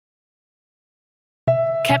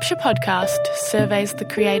Capture podcast surveys the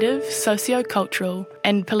creative, socio-cultural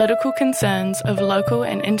and political concerns of local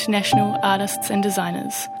and international artists and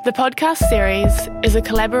designers. The podcast series is a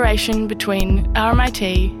collaboration between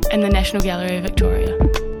RMIT and the National Gallery of Victoria.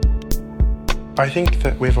 I think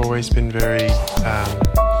that we've always been very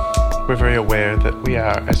aware that we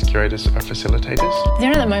are, as curators, are facilitators. You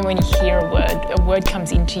know that moment when you hear a word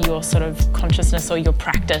comes into your sort of consciousness or your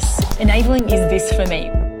practice. Enabling is this for me.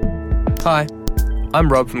 Hi, I'm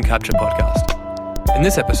Rob from Capture Podcast. In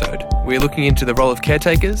this episode, we are looking into the role of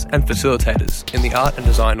caretakers and facilitators in the art and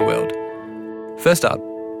design world. First up,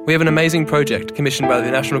 we have an amazing project commissioned by the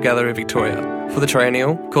National Gallery of Victoria for the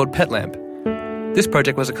triennial called Pet Lamp. This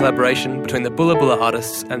project was a collaboration between the Bula Bula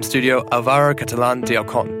artists and studio Alvaro Catalan de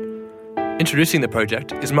Ocon. Introducing the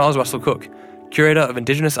project is Miles Russell Cook, Curator of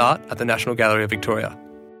Indigenous Art at the National Gallery of Victoria.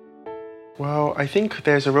 Well, I think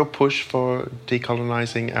there's a real push for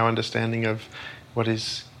decolonising our understanding of what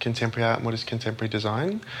is contemporary art and what is contemporary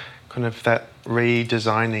design. Kind of that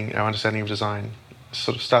redesigning our understanding of design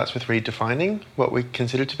sort of starts with redefining what we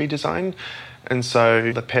consider to be design. And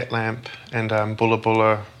so the Pet Lamp and Bula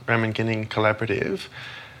Bula Ramingining Collaborative,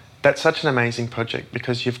 that's such an amazing project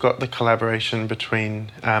because you've got the collaboration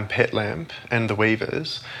between Pet Lamp and the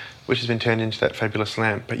weavers, which has been turned into that fabulous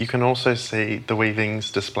lamp. But you can also see the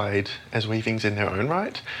weavings displayed as weavings in their own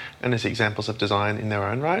right and as examples of design in their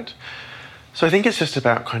own right. So I think it's just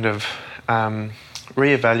about kind of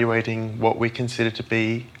re-evaluating what we consider to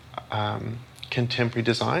be contemporary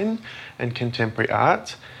design and contemporary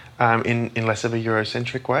art in less of a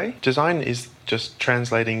Eurocentric way. Design is just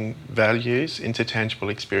translating values into tangible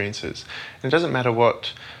experiences. And it doesn't matter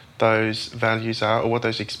what those values are or what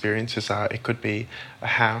those experiences are. It could be a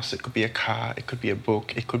house, it could be a car, it could be a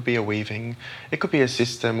book, it could be a weaving, it could be a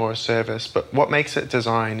system or a service. But what makes it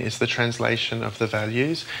design is the translation of the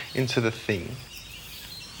values into the thing.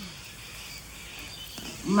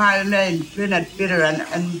 My name is Piran,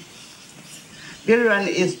 and Piran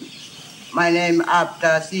is my name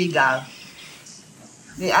after seagull.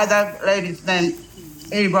 The other lady's name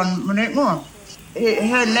Yvonne Munetmo.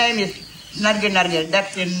 Her name is Narge.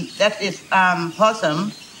 That is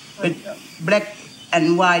possum with black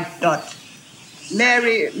and white dot.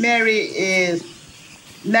 Mary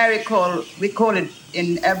we call it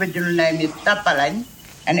in Aboriginal name is Tapalan,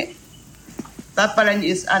 and Tapalan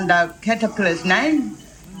is under Caretakers name.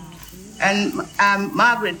 And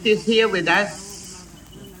Margaret is here with us,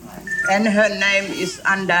 and her name is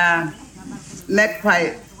under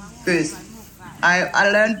Magpie Goose. I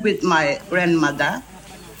learned with my grandmother,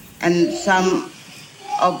 and some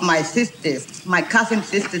of my sisters, my cousin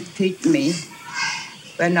sisters, teach me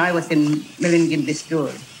when I was in Millingindi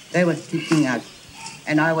school. They was teaching us,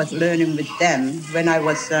 and I was learning with them when I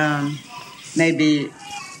was maybe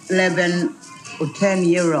 11 or 10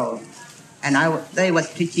 years old, and they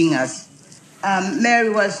was teaching us.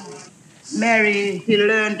 Mary, he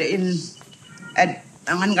learned at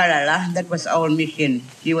Angarala, that was our mission.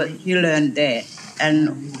 He learned there,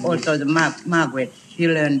 and also the Margaret, she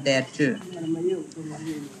learned there too.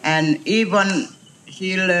 And even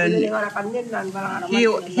she learned,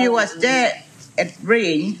 he was there at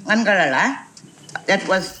Green, Angarala. That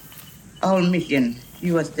was our mission.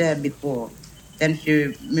 She was there before. Then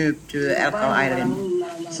she moved to Alco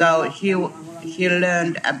Island. So she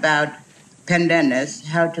learned about pandanus,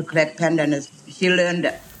 how to collect pandanus. She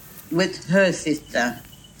learned with her sister,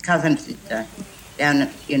 cousin sister, down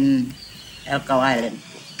in Alco Island,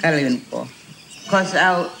 Kalinpo. Because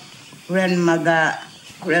our grandmother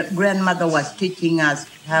was teaching us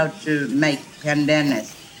how to make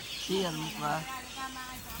pandanus.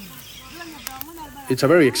 It's a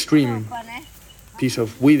very extreme piece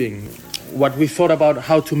of weaving. What we thought about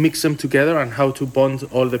how to mix them together and how to bond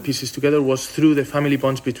all the pieces together was through the family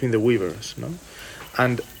bonds between the weavers. No?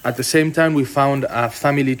 And at the same time, we found a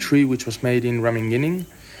family tree which was made in Ramingining,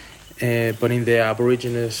 but in the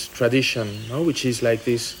Aborigines tradition, no? Which is like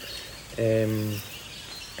these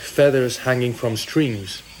feathers hanging from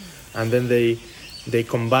strings. And then they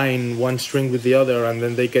combine one string with the other, and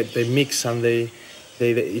then they mix, and they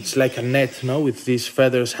it's like a net, no, with these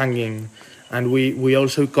feathers hanging. And we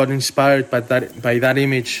also got inspired by that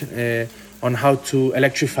image on how to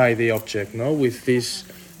electrify the object, no, with these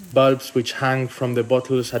bulbs which hang from the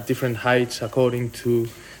bottles at different heights according to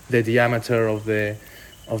the diameter of the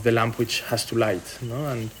lamp which has to light, no,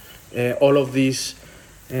 and all of these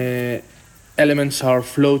elements are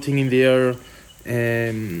floating in the air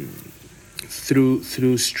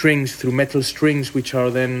through strings, through metal strings, which are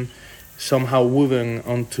then somehow woven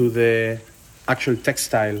onto the actual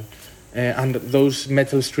textile and those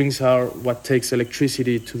metal strings are what takes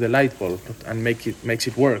electricity to the light bulb and makes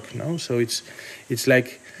it work. No, so it's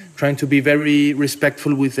like trying to be very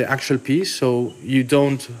respectful with the actual piece, so you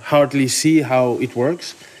don't hardly see how it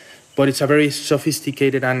works, but it's a very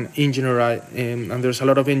sophisticated and and there's a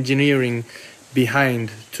lot of engineering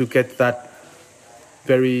behind to get that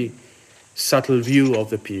very subtle view of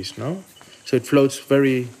the piece. No, so it floats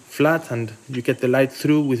very flat, and you get the light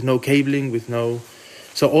through with no cabling,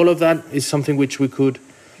 So all of that is something which we could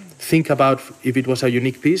think about if it was a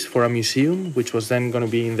unique piece for a museum, which was then going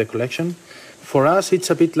to be in the collection. For us, it's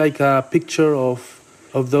a bit like a picture of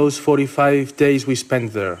those 45 days we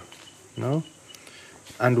spent there, no?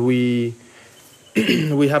 And we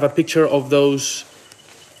have a picture of those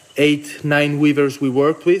 8-9 weavers we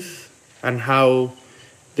worked with and how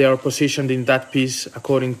they are positioned in that piece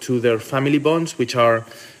according to their family bonds, which are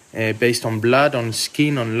based on blood, on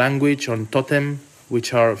skin, on language, on totem,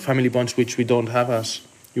 which are family bonds which we don't have as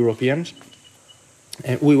Europeans.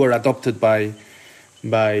 We were adopted by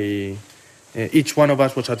each one of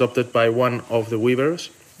us was adopted by one of the weavers.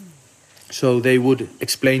 So they would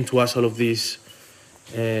explain to us all of these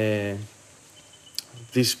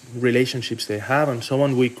relationships they have and so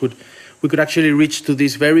on. We could actually reach to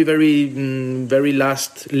this very, very, very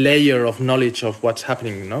last layer of knowledge of what's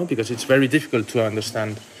happening, no? Because it's very difficult to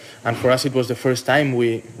understand. And for us, it was the first time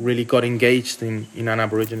we really got engaged in an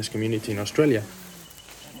Aborigines community in Australia.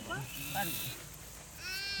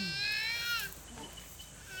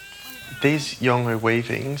 These Yolngu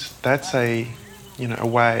weavings, that's a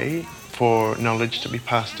way for knowledge to be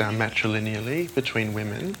passed down matrilineally between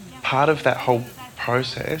women. Part of that whole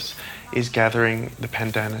process is gathering the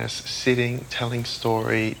pandanus, sitting, telling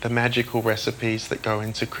story, the magical recipes that go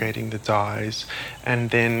into creating the dyes,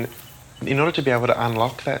 and then in order to be able to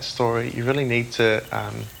unlock that story, you really need to,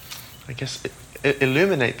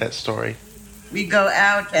 illuminate that story. We go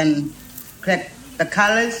out and collect the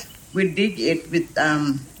colors. We dig it with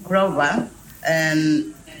crowbar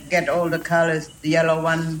and get all the colors, the yellow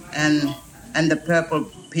one and the purple,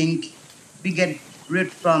 pink. We get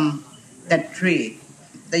root from that tree.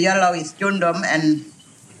 The yellow is jundum and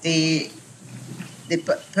the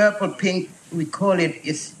purple, pink, we call it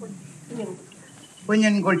is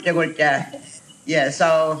punyan gulcha gulcha. Yeah,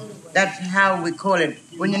 so that's how we call it.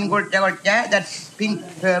 Punyan gulcha gulcha, that's pink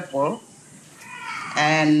purple.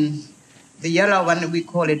 And the yellow one, we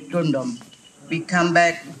call it tundum. We come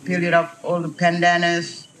back, peel it off all the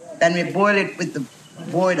pandanus, then we boil it with the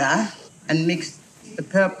boiler and mix the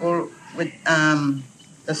purple with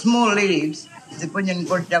the small leaves. The punyan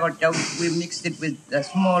gulcha gulcha, we mix it with the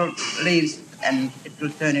small leaves and it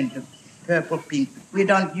will turn into purple pink. We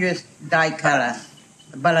don't use dye color,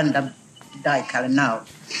 balanda dye color now.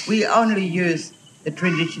 We only use the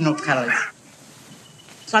traditional colors.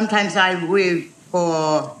 Sometimes I weave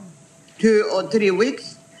for 2 or 3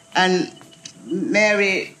 weeks, and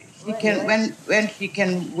Mary, she can when she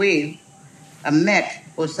can weave a mat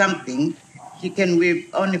or something, she can weave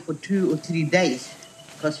only for 2 or 3 days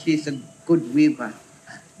because she's a good weaver.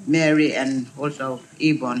 Mary and also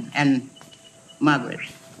Yvonne and Margaret.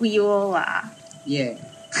 We all are. Yeah.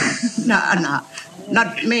 No,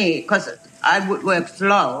 not me, because I would work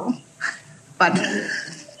slow, but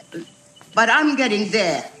I'm getting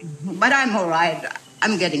there. But I'm all right.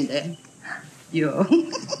 I'm getting there. Yeah.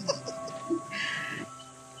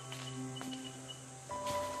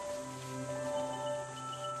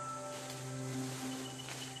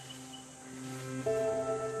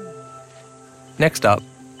 Next up,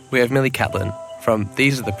 we have Millie Catlin from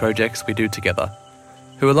These Are the Projects We Do Together,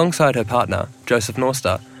 who alongside her partner, Joseph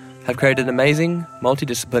Norster, have created amazing,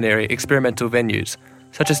 multidisciplinary experimental venues,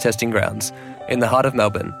 such as testing grounds, in the heart of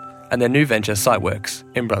Melbourne, and their new venture Siteworks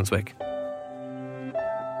in Brunswick.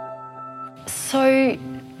 So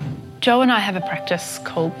Joe and I have a practice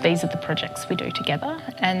called These Are the Projects We Do Together,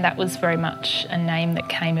 and that was very much a name that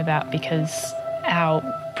came about because our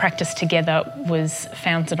practice together was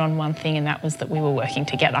founded on one thing, and that was that we were working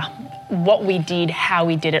together. What we did, how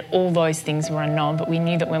we did it, all those things were unknown, but we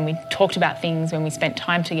knew that when we talked about things, when we spent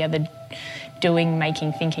time together doing,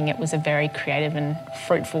 making, thinking, it was a very creative and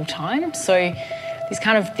fruitful time. So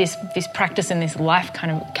this practice and this life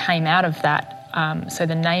kind of came out of that. So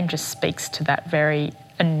the name just speaks to that very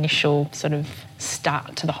initial sort of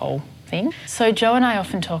start to the whole thing. So Joe and I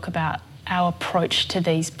often talk about our approach to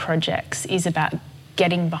these projects is about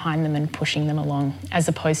getting behind them and pushing them along, as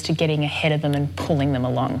opposed to getting ahead of them and pulling them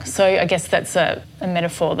along. So I guess that's a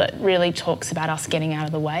metaphor that really talks about us getting out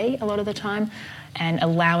of the way a lot of the time and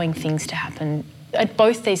allowing things to happen. At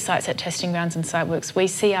both these sites, at Testing Grounds and Siteworks, we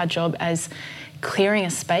see our job as clearing a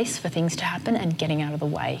space for things to happen and getting out of the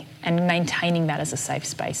way and maintaining that as a safe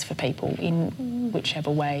space for people in whichever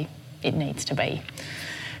way it needs to be.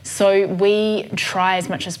 So we try as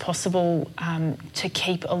much as possible to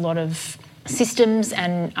keep a lot of systems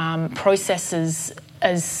and processes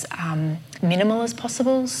as minimal as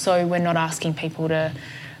possible. So we're not asking people to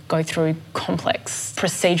go through complex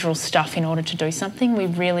procedural stuff in order to do something. We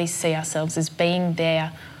really see ourselves as being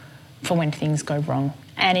there for when things go wrong.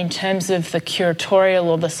 And in terms of the curatorial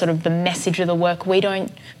or the sort of the message of the work, we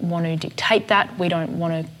don't want to dictate that. We don't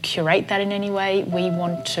want to curate that in any way. We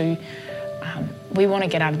want to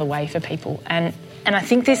get out of the way for people. And I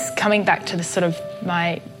think this, coming back to the sort of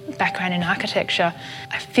my background in architecture,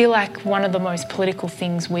 I feel like one of the most political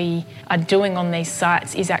things we are doing on these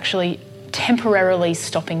sites is actually temporarily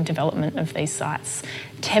stopping development of these sites,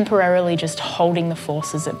 temporarily just holding the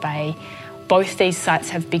forces at bay. Both these sites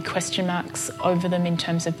have big question marks over them in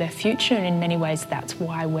terms of their future, and in many ways that's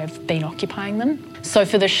why we've been occupying them. So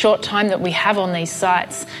for the short time that we have on these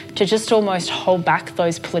sites, to just almost hold back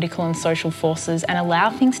those political and social forces and allow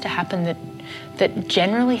things to happen that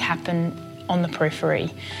generally happen on the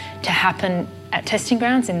periphery, to happen at testing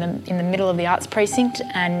grounds in the middle of the arts precinct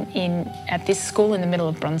and at this school in the middle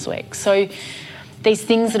of Brunswick. So these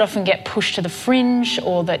things that often get pushed to the fringe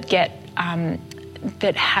or that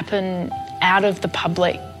that happen out of the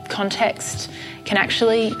public context can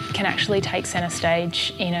actually take centre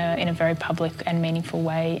stage in a very public and meaningful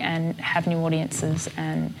way and have new audiences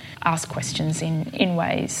and ask questions in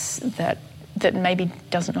ways that maybe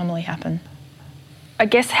doesn't normally happen. I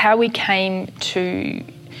guess how we came to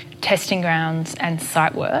testing grounds and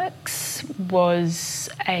site works was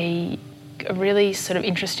a really sort of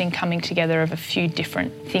interesting coming together of a few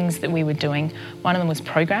different things that we were doing. One of them was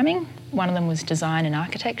programming, one of them was design and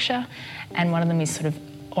architecture, and one of them is sort of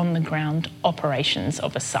on-the-ground operations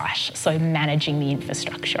of a site, so managing the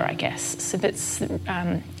infrastructure, I guess. So that's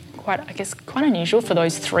quite unusual for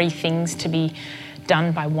those three things to be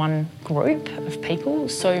done by one group of people.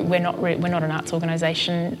 So we're not an arts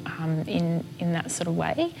organisation in that sort of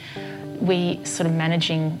way. We sort of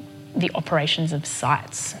managing the operations of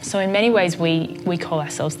sites. So in many ways we call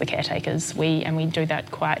ourselves the caretakers. We do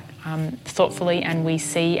that quite thoughtfully, and we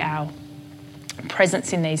see our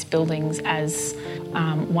presence in these buildings as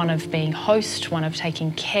one of being host, one of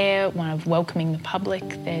taking care, one of welcoming the public.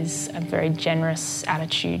 There's a very generous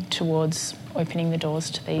attitude towards opening the doors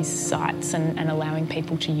to these sites and allowing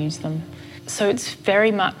people to use them. So it's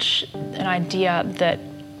very much an idea that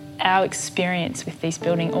our experience with these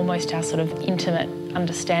buildings, almost our sort of intimate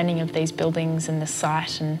understanding of these buildings and the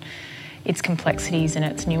site and its complexities and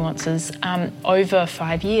its nuances over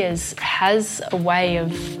 5 years has a way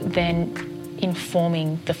of then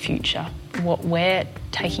informing the future. What we're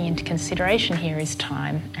taking into consideration here is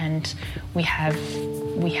time, and we have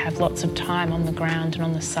lots of time on the ground and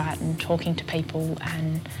on the site and talking to people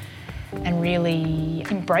and really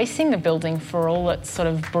embracing the building for all its sort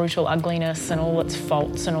of brutal ugliness and all its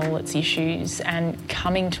faults and all its issues, and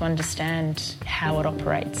coming to understand how it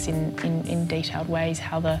operates in detailed ways,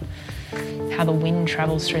 how the wind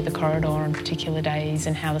travels through the corridor on particular days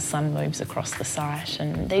and how the sun moves across the site,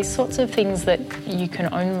 and these sorts of things that you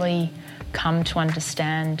can only come to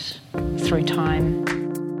understand through time.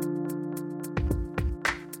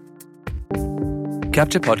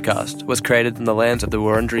 Capture Podcast was created on the lands of the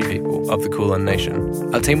Wurundjeri people of the Kulin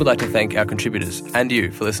Nation. Our team would like to thank our contributors and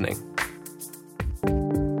you for listening.